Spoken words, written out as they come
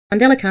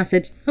Mandelic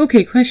acid.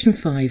 Okay, question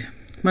 5.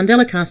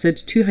 Mandelic acid,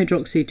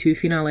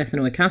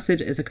 2-hydroxy-2-phenylethanoic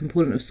acid, is a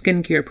component of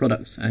skincare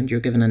products, and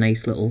you're given a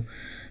nice little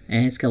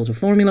skeletal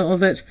formula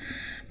of it.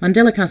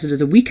 Mandelic acid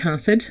is a weak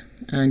acid,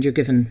 and you're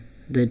given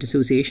the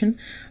dissociation.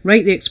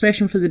 Write the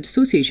expression for the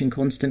dissociation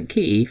constant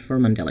Ka for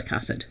mandelic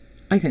acid.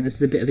 I think this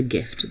is a bit of a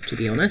gift, to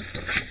be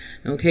honest.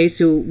 Okay,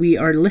 so we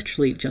are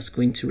literally just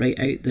going to write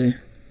out the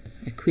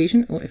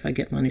equation. Oh, if I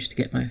manage to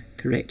get my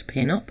correct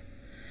pen up.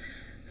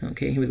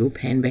 Okay, here we go,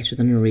 pen better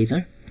than an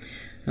eraser.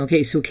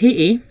 Okay, so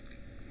Ka,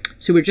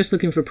 so we're just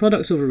looking for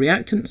products over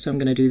reactants, so I'm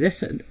going to do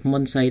this on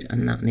one side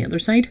and that on the other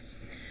side.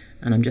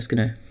 And I'm just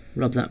going to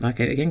rub that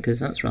back out again because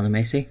that's rather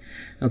messy.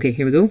 Okay,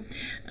 here we go.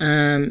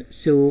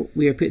 So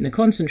we are putting the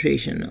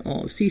concentration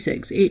of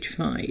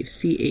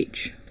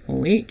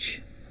C6H5CHOH,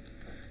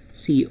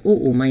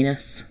 COO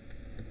minus,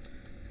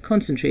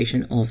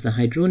 concentration of the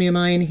hydronium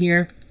ion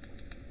here,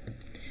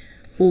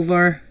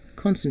 over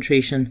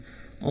concentration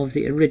of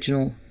the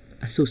original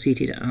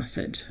associated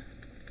acid.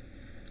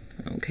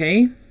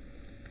 Okay,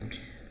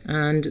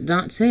 and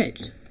that's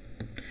it.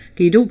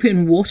 Okay, you don't put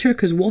in water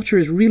because water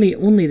is really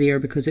only there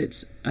because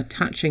it's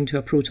attaching to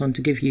a proton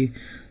to give you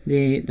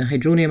the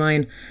hydronium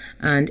ion,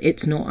 and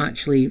it's not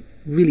actually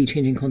really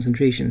changing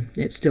concentration.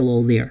 It's still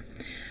all there.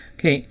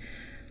 Okay,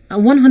 a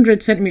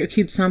 100 centimeter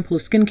cubed sample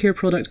of skincare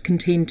product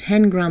contained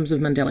 10 grams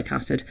of mandelic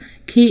acid.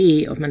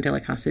 Ka of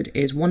mandelic acid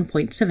is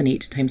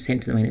 1.78 times 10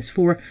 to the minus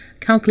 4.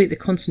 Calculate the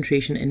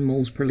concentration in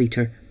moles per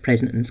litre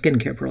present in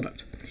skincare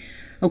product.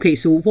 Okay,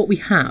 so what we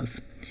have,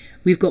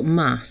 we've got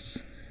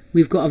mass,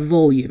 we've got a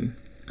volume,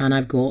 and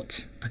I've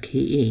got a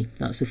Ka.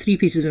 That's the 3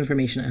 pieces of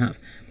information I have.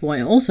 But what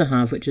I also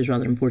have, which is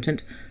rather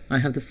important, I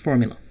have the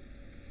formula.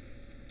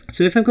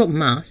 So if I've got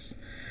mass,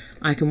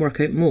 I can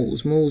work out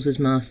moles. Moles is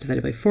mass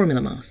divided by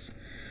formula mass.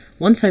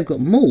 Once I've got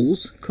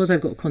moles, because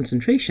I've got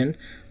concentration,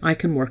 I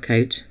can work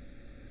out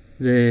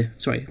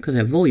because I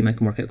have volume, I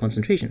can work out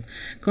concentration.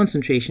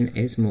 Concentration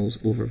is moles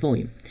over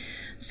volume.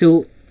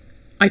 So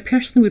I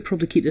personally would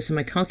probably keep this in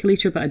my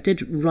calculator, but I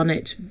did run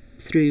it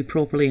through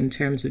properly in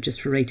terms of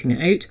just for writing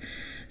it out.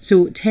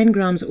 So 10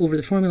 grams over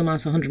the formula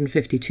mass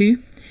 152.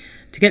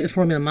 To get the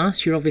formula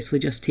mass, you're obviously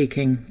just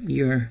taking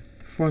your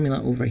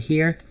formula over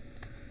here.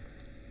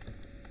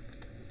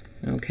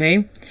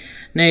 Okay,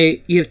 now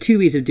you have 2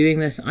 ways of doing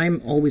this.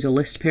 I'm always a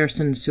list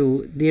person,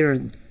 so there are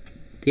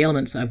the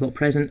elements that I've got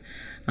present.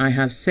 I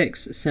have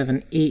 6,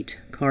 7, 8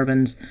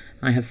 carbons.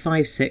 I have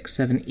 5, 6,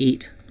 7,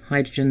 8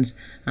 hydrogens,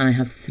 and I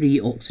have 3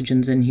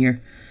 oxygens in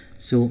here.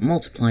 So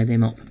multiply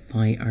them up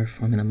by our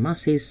formula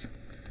masses.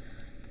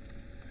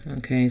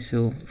 Okay,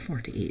 so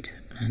 48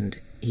 and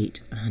 8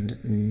 and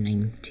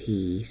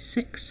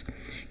 96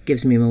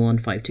 gives me my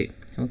 152.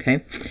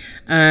 Okay,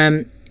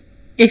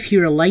 if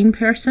you're a line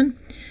person,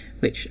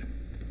 which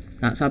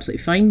that's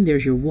absolutely fine,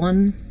 there's your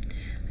 1,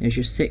 there's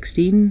your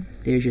 16,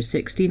 there's your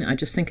 16. I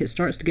just think it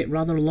starts to get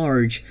rather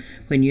large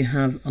when you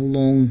have a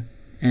long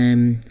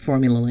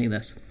formula like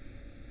this.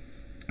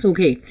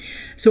 Okay,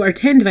 so our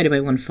 10 divided by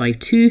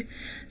 152,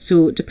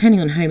 so depending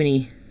on how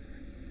many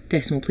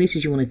decimal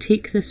places you want to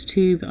take this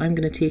to, but I'm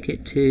going to take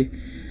it to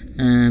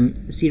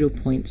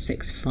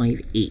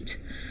 0.658.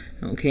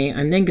 Okay,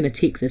 I'm then going to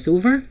take this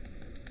over.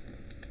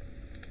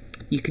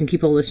 You can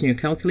keep all this in your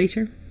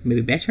calculator,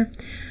 maybe better.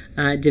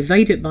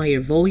 Divide it by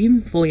your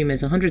volume. Volume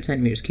is 100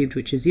 centimeters cubed,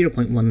 which is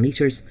 0.1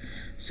 litres,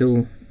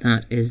 so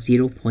that is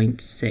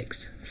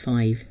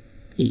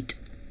 0.658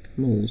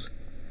 moles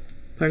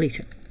per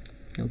litre.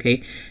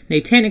 Okay, now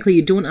technically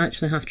you don't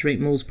actually have to write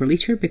moles per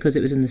litre because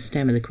it was in the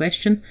stem of the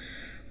question,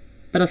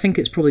 but I think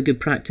it's probably good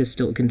practice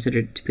still to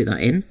consider to put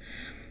that in.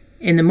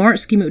 In the mark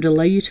scheme, it would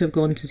allow you to have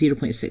gone to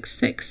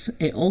 0.66.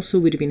 It also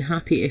would have been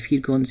happy if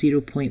you'd gone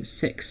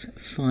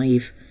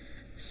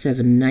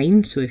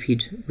 0.6579, so if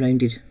you'd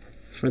rounded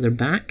further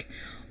back,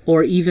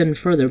 or even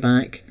further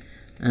back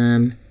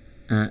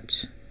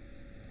at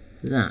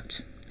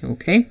that.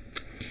 Okay,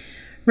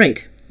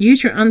 right,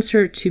 use your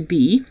answer to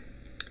be,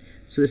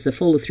 so this is a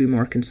follow-through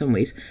mark in some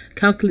ways,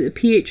 calculate the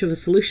pH of a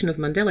solution of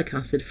mandelic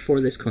acid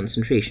for this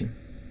concentration.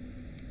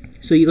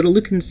 So you've got to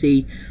look and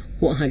see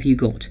what have you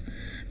got.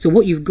 So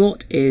what you've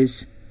got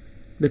is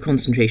the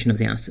concentration of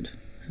the acid.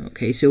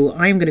 Okay, so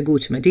I'm going to go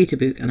to my data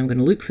book and I'm going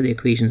to look for the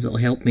equations that will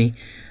help me.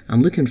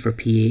 I'm looking for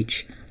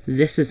pH.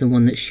 This is the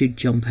one that should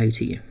jump out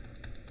at you.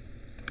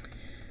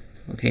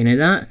 Okay, now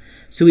that,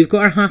 so we've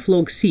got our half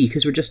log C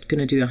because we're just going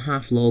to do a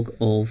half log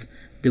of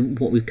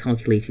what we've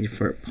calculated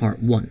for part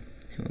 1.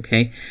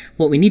 Okay,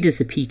 what we need is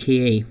the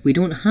pKa. We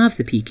don't have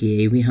the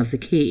pKa, we have the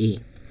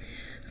Ka.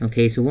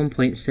 Okay, so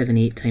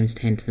 1.78 times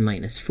 10 to the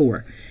minus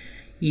 4.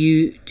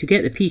 To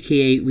get the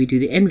pKa, we do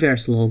the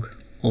inverse log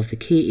of the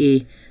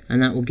Ka,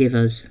 and that will give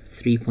us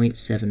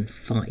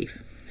 3.75.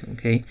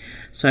 Okay,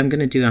 so I'm going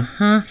to do a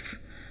half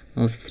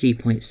of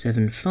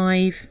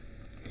 3.75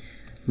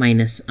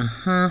 minus a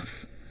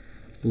half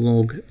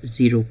log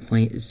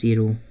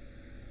 0.0,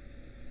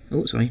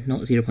 oh sorry,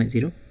 not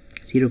 0.0,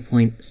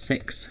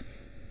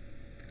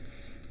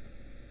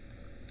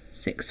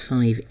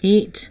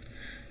 0.6658,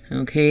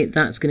 Okay,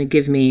 that's going to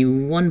give me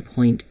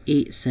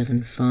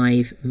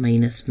 1.875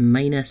 minus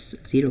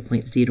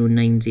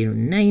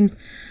 0.0909,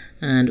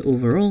 and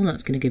overall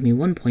that's going to give me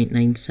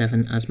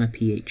 1.97 as my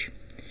pH.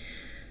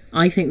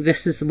 I think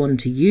this is the one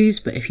to use,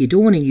 but if you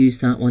don't want to use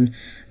that one,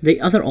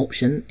 the other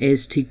option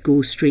is to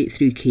go straight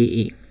through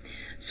ChAH.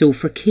 So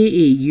for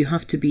ChAH, you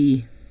have to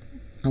be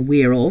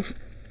aware of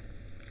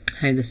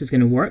how this is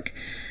going to work.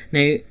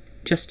 Now,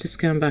 just to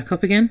scan back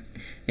up again,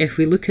 if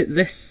we look at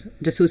this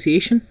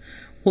dissociation,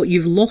 what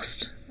you've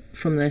lost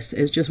from this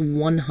is just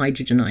one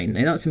hydrogen ion.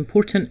 Now that's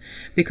important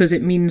because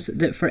it means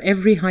that for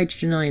every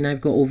hydrogen ion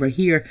I've got over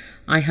here,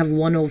 I have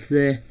one of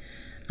the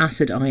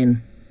acid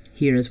ion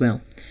here as well.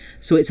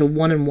 So it's a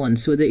 1 and 1,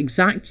 so the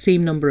exact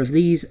same number of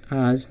these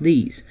as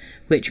these,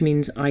 which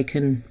means I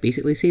can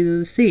basically say they're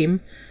the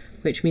same,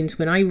 which means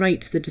when I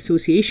write the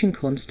dissociation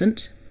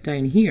constant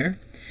down here,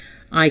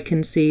 I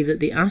can say that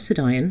the acid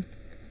ion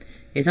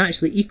is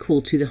actually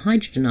equal to the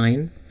hydrogen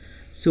ion,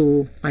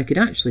 so I could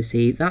actually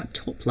say that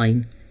top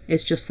line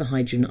is just the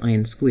hydrogen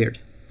ion squared,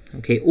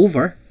 okay,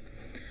 over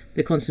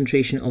the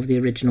concentration of the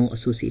original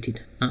associated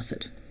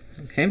acid.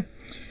 Okay,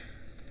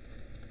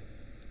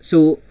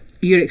 so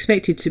you're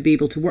expected to be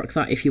able to work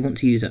that if you want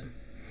to use it.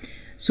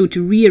 So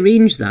to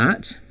rearrange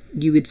that,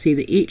 you would say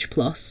that H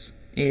plus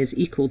is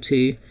equal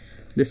to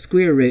the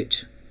square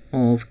root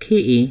of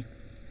Ka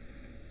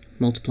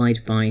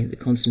multiplied by the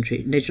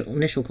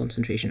initial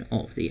concentration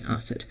of the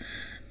acid,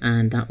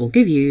 and that will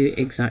give you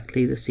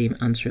exactly the same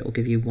answer. It will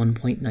give you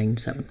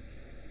 1.97.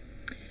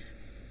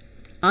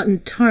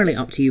 Entirely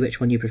up to you which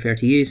one you prefer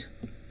to use.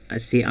 I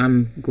say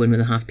I'm going with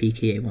the half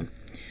pKa one,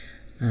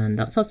 and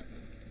that's us.